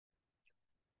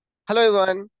Hello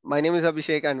everyone, my name is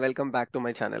Abhishek and welcome back to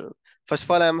my channel. First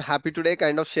of all, I'm happy today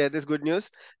kind of share this good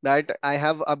news that I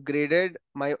have upgraded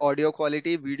my audio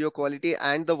quality, video quality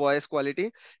and the voice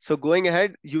quality. So going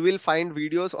ahead, you will find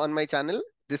videos on my channel,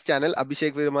 this channel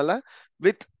Abhishek.Veeramalla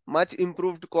with much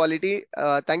improved quality.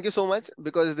 Thank you so much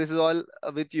because this is all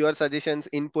with your suggestions,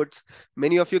 inputs.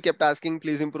 Many of you kept asking,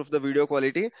 please improve the video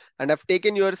quality and I've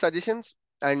taken your suggestions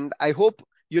and I hope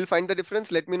you'll find the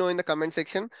difference. Let me know in the comment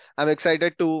section. I'm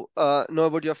excited to know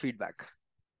about your feedback.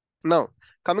 Now,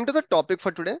 coming to the topic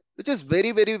for today, which is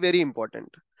very important.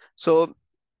 So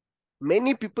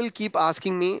many people keep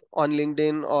asking me on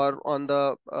LinkedIn or on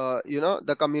the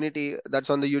the community that's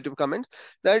on the YouTube comments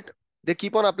that they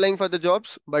keep on applying for the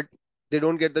jobs, but they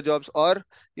don't get the jobs, or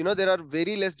there are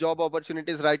very less job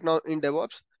opportunities right now in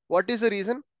DevOps. What is the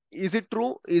reason? Is it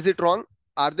true? Is it wrong?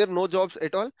 Are there no jobs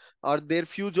at all? Are there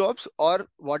few jobs? Or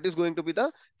what is going to be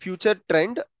the future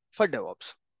trend for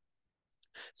DevOps?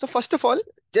 So first of all,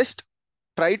 just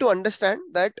try to understand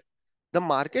that the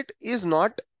market is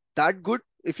not that good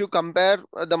if you compare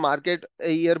the market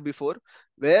a year before,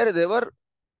 where there were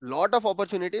lot of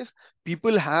opportunities.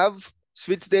 People have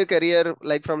switched their career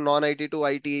like from non-IT to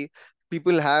IT.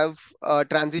 People have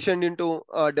transitioned into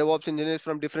DevOps engineers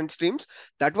from different streams.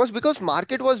 That was because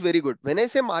market was very good. When I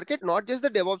say market, not just the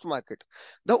DevOps market,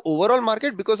 the overall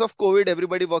market, because of COVID,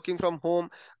 everybody working from home,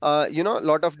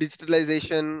 lot of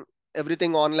digitalization,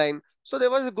 everything online. So there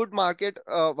was a good market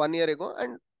 1 year ago,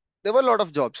 and there were a lot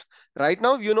of jobs. Right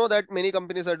now, you know that many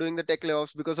companies are doing the tech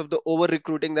layoffs because of the over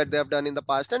recruiting that they have done in the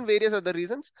past and various other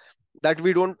reasons that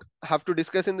we don't have to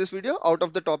discuss in this video, out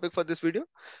of the topic for this video.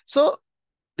 So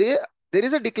they, there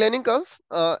is a declining curve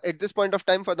at this point of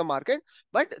time for the market,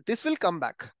 but this will come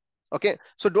back. Okay,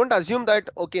 so don't assume that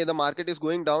okay, the market is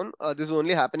going down, this is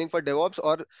only happening for DevOps,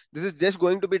 or this is just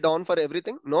going to be down for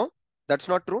everything. No, that's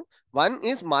not true. One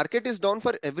is market is down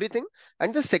for everything,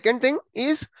 and the second thing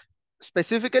is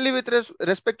specifically with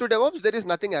respect to DevOps, there is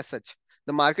nothing as such.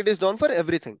 The market is down for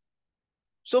everything.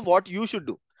 So what you should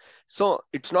do? So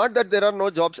it's not that there are no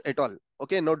jobs at all.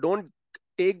 Okay, no, don't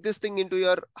take this thing into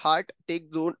your heart.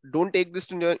 Don't take this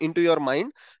into your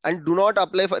mind, and do not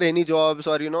apply for any jobs,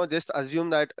 or just assume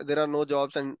that there are no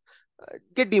jobs and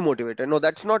get demotivated. No,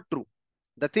 that's not true.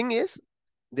 The thing is,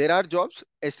 there are jobs.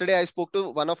 Yesterday, I spoke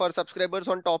to one of our subscribers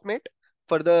on TopMate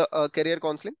for the career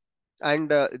counseling, and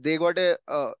they got a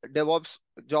DevOps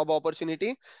job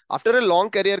opportunity after a long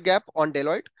career gap on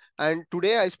Deloitte. And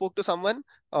today, I spoke to someone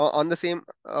on the same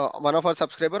one of our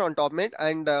subscriber on TopMate,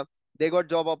 and they got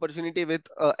job opportunity with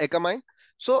Akamai.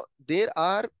 So there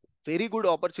are very good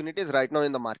opportunities right now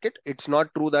in the market. It's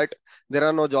not true that there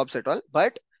are no jobs at all,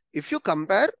 but if you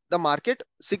compare the market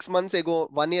 6 months ago,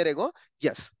 1 year ago,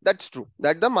 yes, that's true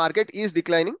that the market is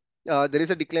declining. There is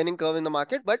a declining curve in the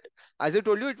market, but as I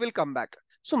told you, it will come back.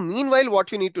 So meanwhile,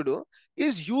 what you need to do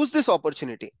is use this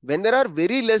opportunity when there are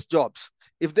very less jobs.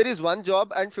 If there is one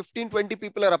job and 15, 20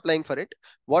 people are applying for it,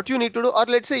 what you need to do, or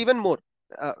let's say even more,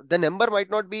 the number might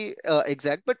not be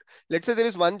exact, but let's say there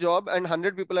is one job and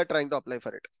 100 people are trying to apply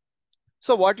for it.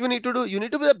 So what you need to do, you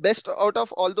need to be the best out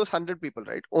of all those 100 people,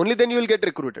 right? Only then you will get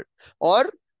recruited. Or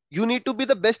you need to be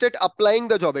the best at applying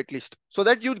the job at least, so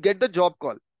that you get the job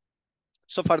call.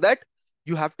 So for that,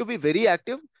 you have to be very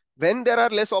active. When there are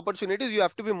less opportunities, you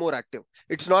have to be more active.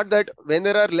 It's not that when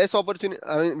there are less opportunity,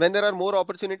 when there are more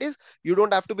opportunities, you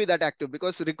don't have to be that active,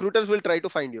 because recruiters will try to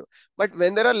find you. But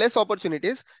when there are less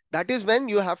opportunities, that is when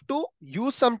you have to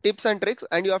use some tips and tricks,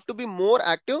 and you have to be more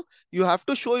active. You have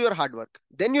to show your hard work.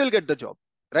 Then you will get the job,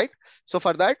 right? So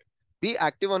for that, be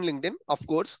active on LinkedIn, of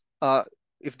course.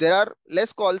 If there are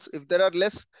less calls, if there are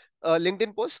less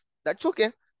LinkedIn posts, that's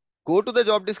okay. Go to the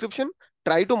job description,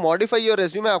 try to modify your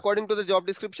resume according to the job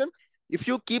description. If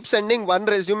you keep sending one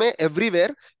resume everywhere,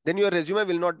 then your resume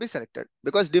will not be selected,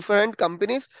 because different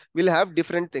companies will have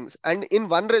different things, and in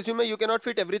one resume you cannot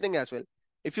fit everything as well.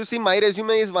 If you see, my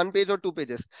resume is 1 page or 2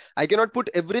 pages. I cannot put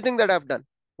everything that I've done.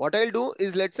 What I'll do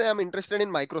is, let's say I'm interested in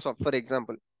Microsoft, for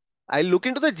example. I'll look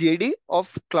into the JD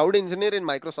of cloud engineer in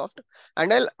Microsoft,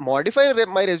 and I'll modify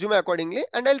my resume accordingly,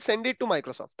 and I'll send it to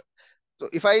Microsoft. So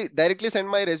if I directly send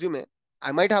my resume,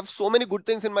 I might have so many good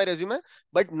things in my resume,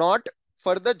 but not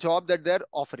for the job that they're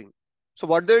offering. So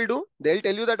what they'll do, they'll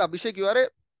tell you that Abhishek, you are a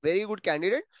very good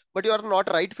candidate, but you are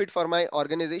not right fit for my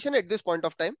organization at this point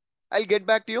of time. I'll get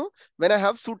back to you when I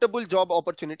have suitable job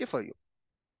opportunity for you.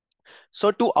 So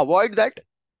to avoid that,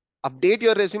 update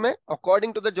your resume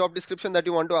according to the job description that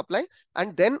you want to apply,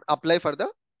 and then apply for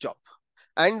the job.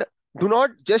 And do not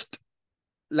just,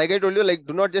 like I told you, like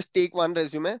do not just take one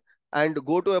resume and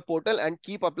go to a portal and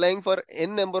keep applying for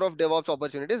n number of DevOps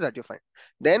opportunities that you find.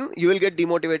 Then you will get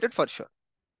demotivated for sure.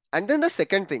 And then the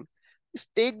second thing is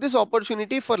take this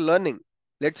opportunity for learning.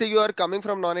 Let's say you are coming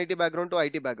from non-IT background to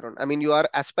IT background. I mean, you are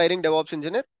aspiring DevOps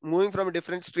engineer, moving from a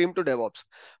different stream to DevOps,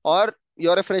 or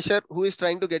you're a fresher who is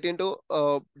trying to get into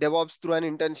DevOps through an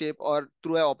internship or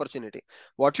through an opportunity.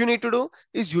 What you need to do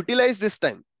is utilize this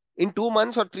time in 2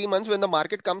 months or 3 months when the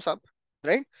market comes up,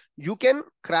 right? You can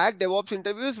crack DevOps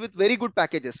interviews with very good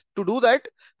packages. To do that,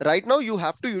 right now you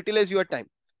have to utilize your time.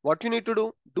 What you need to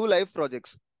do live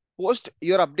projects, post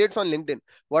your updates on LinkedIn.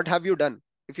 What have you done?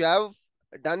 If you have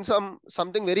done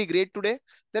something very great today,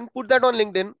 then put that on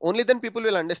LinkedIn. Only then people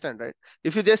will understand, right?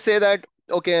 If you just say that,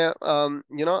 okay,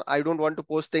 I don't want to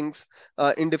post things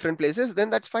in different places, then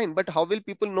that's fine. But how will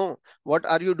people know what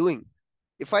are you doing?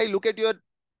 If I look at your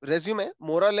resume,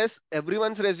 more or less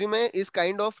everyone's resume is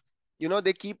kind of,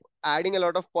 they keep adding a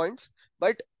lot of points.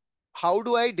 But how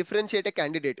do I differentiate a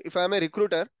candidate? If I'm a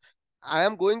recruiter, I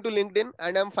am going to LinkedIn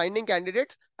and I'm finding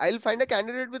candidates. I'll find a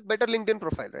candidate with better LinkedIn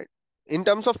profile, right? In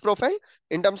terms of profile,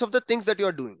 in terms of the things that you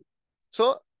are doing.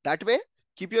 So that way,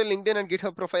 keep your LinkedIn and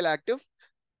GitHub profile active.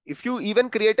 If you even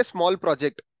create a small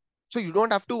project, so you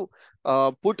don't have to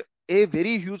put a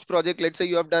very huge project. Let's say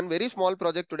you have done very small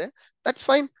project today. That's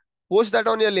fine. Post that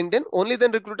on your LinkedIn. Only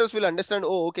then recruiters will understand,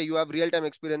 oh, okay, you have real-time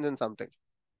experience in something.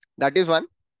 That is one.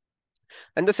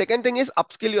 And the second thing is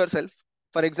upskill yourself.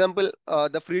 For example,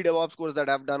 the free DevOps course that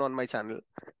I've done on my channel,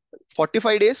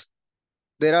 45 days,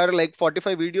 there are like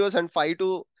 45 videos and 5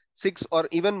 to 6 or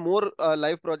even more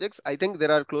live projects. I think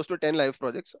there are close to 10 live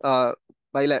projects.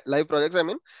 By live projects, I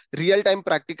mean real-time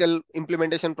practical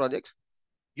implementation projects.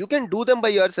 You can do them by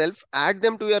yourself, add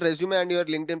them to your resume and your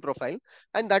LinkedIn profile,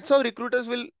 and that's how recruiters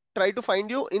will try to find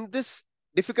you in this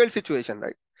difficult situation,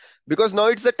 right? Because now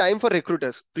it's the time for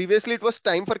recruiters. Previously it was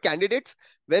time for candidates,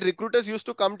 where recruiters used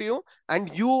to come to you, and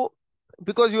you,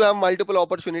 because you have multiple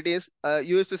opportunities,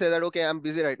 you used to say that, okay, I'm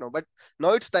busy right now. But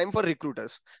now it's time for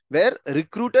recruiters, where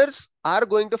recruiters are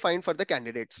going to find for the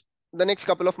candidates the next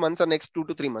couple of months or next 2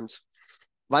 to 3 months.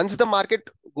 Once the market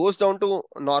goes down to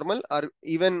normal or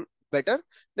even better,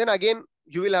 then again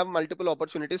you will have multiple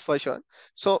opportunities for sure.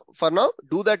 So for now,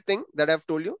 do that thing that I've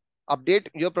told you. Update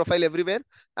your profile everywhere,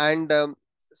 and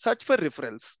search for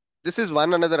referrals. This is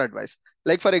one another advice.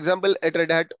 Like for example, at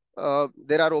Red Hat,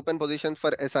 there are open positions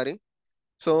for SRE.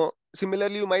 So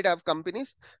similarly, you might have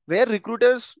companies where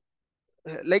recruiters,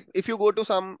 like if you go to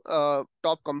some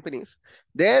top companies,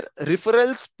 their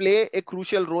referrals play a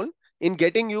crucial role in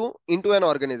getting you into an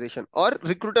organization, or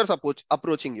recruiters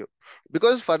approaching you.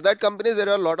 Because for that companies, there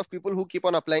are a lot of people who keep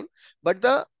on applying, but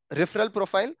the referral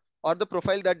profile or the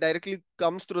profile that directly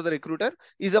comes through the recruiter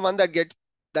is the one that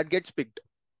gets picked,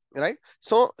 right?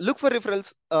 So look for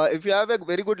referrals. If you have a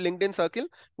very good LinkedIn circle,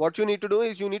 what you need to do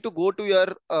is you need to go to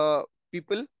your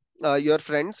people, your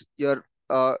friends, your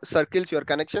circles, your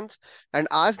connections, and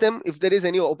ask them if there is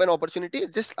any open opportunity.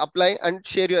 Just apply and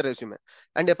share your resume.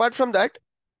 And apart from that,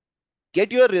 get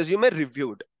your resume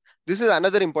reviewed. This is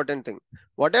another important thing.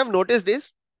 What I've noticed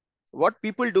is, what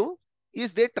people do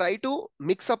is they try to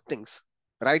mix up things.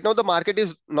 Right now the market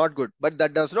is not good, but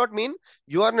that does not mean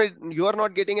you are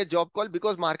not getting a job call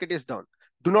because market is down.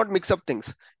 Do not mix up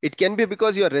things. It can be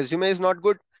because your resume is not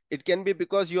good. It can be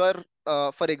because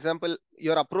for example,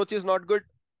 your approach is not good,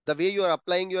 the way you are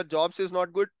applying your jobs is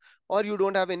not good, or you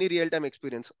don't have any real time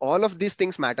experience. All of these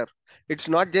things matter. It's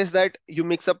not just that you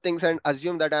mix up things and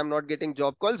assume that I'm not getting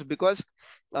job calls because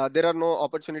there are no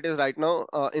opportunities right now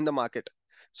in the market.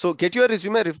 So get your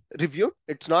resume reviewed.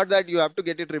 It's not that you have to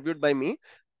get it reviewed by me,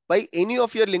 by any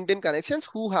of your LinkedIn connections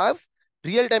who have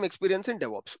real-time experience in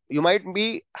DevOps. You might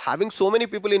be having so many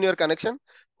people in your connection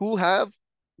who have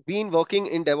been working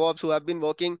in DevOps, who have been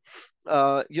working,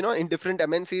 in different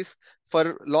MNCs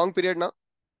for long period now.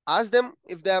 Ask them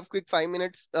if they have quick 5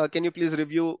 minutes. Can you please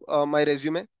review my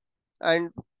resume?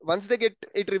 And once they get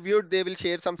it reviewed, they will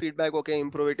share some feedback. Okay,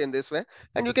 improve it in this way,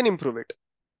 and you can improve it.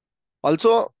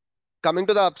 Also, coming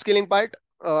to the upskilling part,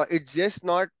 it's just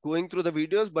not going through the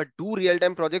videos, but do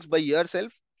real-time projects by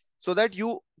yourself, so that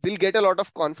you will get a lot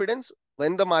of confidence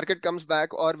when the market comes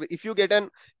back. Or if you get an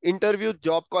interview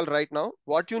job call right now,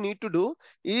 what you need to do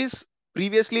is,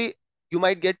 previously you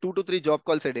might get 2 to 3 job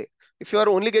calls a day. If you are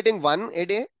only getting one a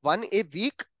day, one a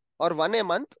week, or one a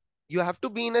month, you have to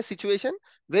be in a situation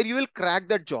where you will crack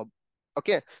that job.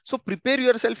 Okay, so prepare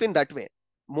yourself in that way.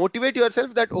 Motivate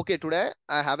yourself that, okay, today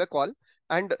I have a call,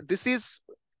 and this is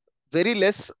very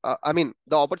less. I mean,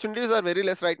 the opportunities are very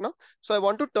less right now. So I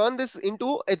want to turn this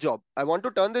into a job. I want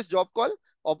to turn this job call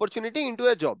opportunity into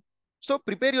a job. So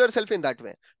prepare yourself in that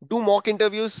way. Do mock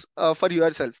interviews for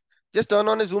yourself. Just turn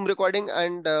on a Zoom recording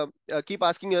and keep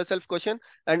asking yourself question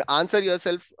and answer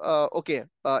yourself. Okay,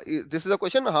 this is a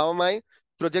question. How am I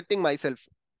projecting myself?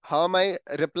 How am I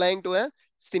replying to a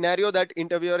scenario that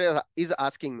interviewer is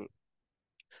asking me?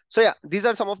 So yeah, these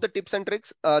are some of the tips and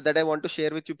tricks that I want to share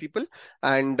with you people.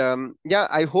 And yeah,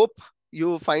 I hope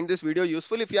you find this video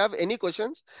useful. If you have any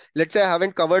questions, let's say I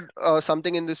haven't covered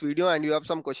something in this video and you have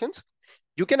some questions,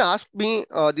 you can ask me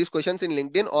these questions in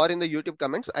LinkedIn or in the YouTube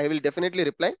comments. I will definitely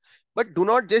reply. But do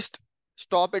not just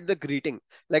stop at the greeting.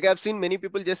 Like I've seen many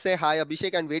people just say hi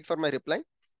Abhishek and wait for my reply.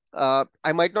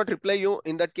 I might not reply you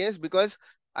in that case because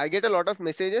I get a lot of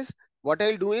messages. What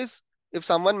I'll do is, if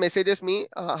someone messages me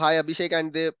hi Abhishek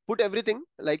and they put everything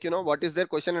like, what is their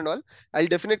question and all, I'll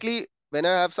definitely, when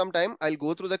I have some time, I'll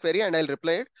go through the query and I'll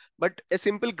reply it. But a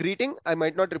simple greeting I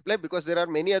might not reply because there are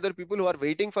many other people who are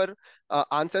waiting for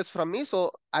answers from me,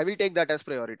 so I will take that as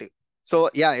priority. So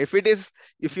yeah, if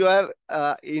your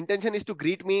intention is to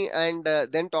greet me and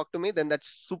then talk to me, then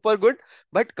that's super good.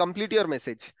 But complete your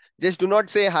message. Just do not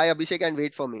say hi Abhishek and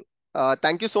wait for me.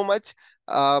 Thank you so much.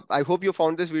 I hope you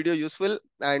found this video useful,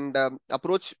 and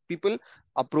approach people,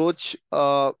 approach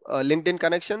LinkedIn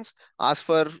connections, ask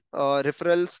for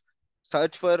referrals,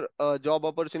 search for job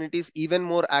opportunities even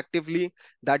more actively.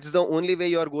 That's the only way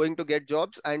you are going to get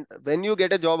jobs. And when you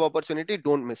get a job opportunity,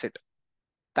 don't miss it.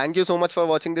 Thank you so much for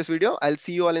watching this video. I'll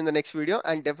see you all in the next video,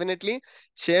 and definitely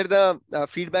share the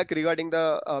feedback regarding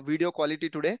the video quality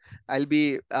today. I'll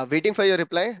be waiting for your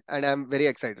reply and I'm very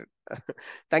excited.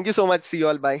 Thank you so much. See you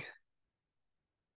all. Bye.